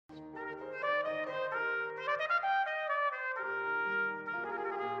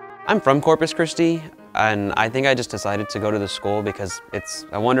I'm from Corpus Christi, and I think I just decided to go to the school because it's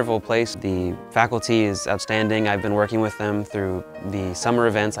a wonderful place. The faculty is outstanding. I've been working with them through the summer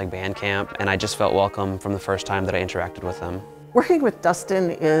events like band camp, and I just felt welcome from the first time that I interacted with them. Working with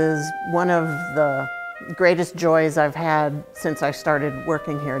Dustin is one of the greatest joys I've had since I started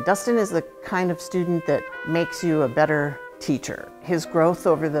working here. Dustin is the kind of student that makes you a better teacher. His growth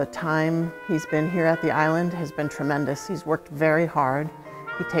over the time he's been here at the island has been tremendous. He's worked very hard.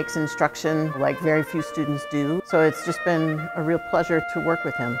 He takes instruction like very few students do. So it's just been a real pleasure to work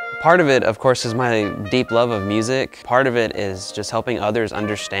with him. Part of it, of course, is my deep love of music. Part of it is just helping others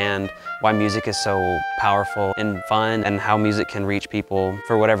understand why music is so powerful and fun, and how music can reach people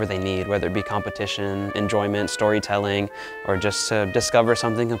for whatever they need, whether it be competition, enjoyment, storytelling, or just to discover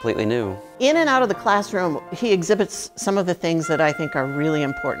something completely new. In and out of the classroom, he exhibits some of the things that I think are really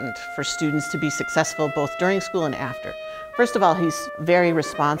important for students to be successful both during school and after. First of all, he's very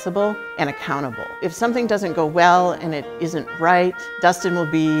responsible and accountable. If something doesn't go well and it isn't right, Dustin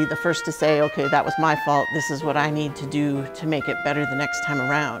will be the first to say, okay, that was my fault. This is what I need to do to make it better the next time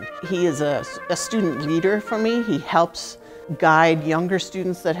around. He is a student leader for me. He helps guide younger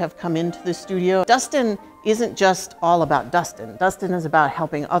students that have come into the studio. Dustin isn't just all about Dustin. Dustin is about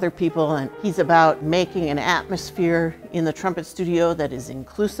helping other people, and he's about making an atmosphere in the trumpet studio that is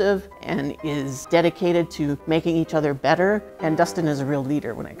inclusive and is dedicated to making each other better. And Dustin is a real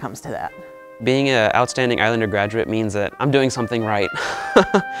leader when it comes to that. Being an outstanding Islander graduate means that I'm doing something right.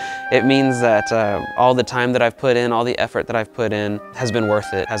 It means that all the time that I've put in, all the effort that I've put in has been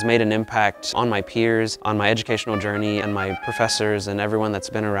worth it, has made an impact on my peers, on my educational journey, and my professors and everyone that's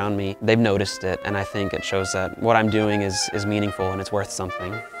been around me. They've noticed it, and I think it shows that what I'm doing is meaningful and it's worth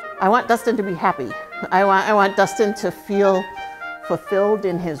something. I want Dustin to be happy. I want Dustin to feel fulfilled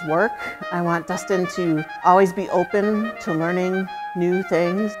in his work. I want Dustin to always be open to learning new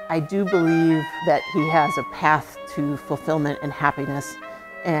things. I do believe that he has a path to fulfillment and happiness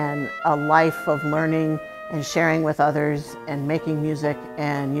and a life of learning and sharing with others and making music,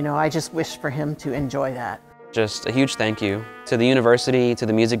 and I just wish for him to enjoy that. Just a huge thank you to the university, to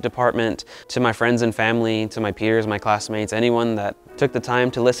the music department, to my friends and family, to my peers, my classmates, anyone that took the time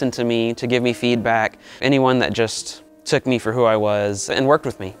to listen to me, to give me feedback, anyone that just took me for who I was and worked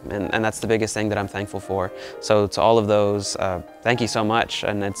with me, and that's the biggest thing that I'm thankful for. So to all of those, thank you so much,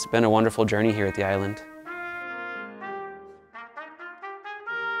 and it's been a wonderful journey here at the island.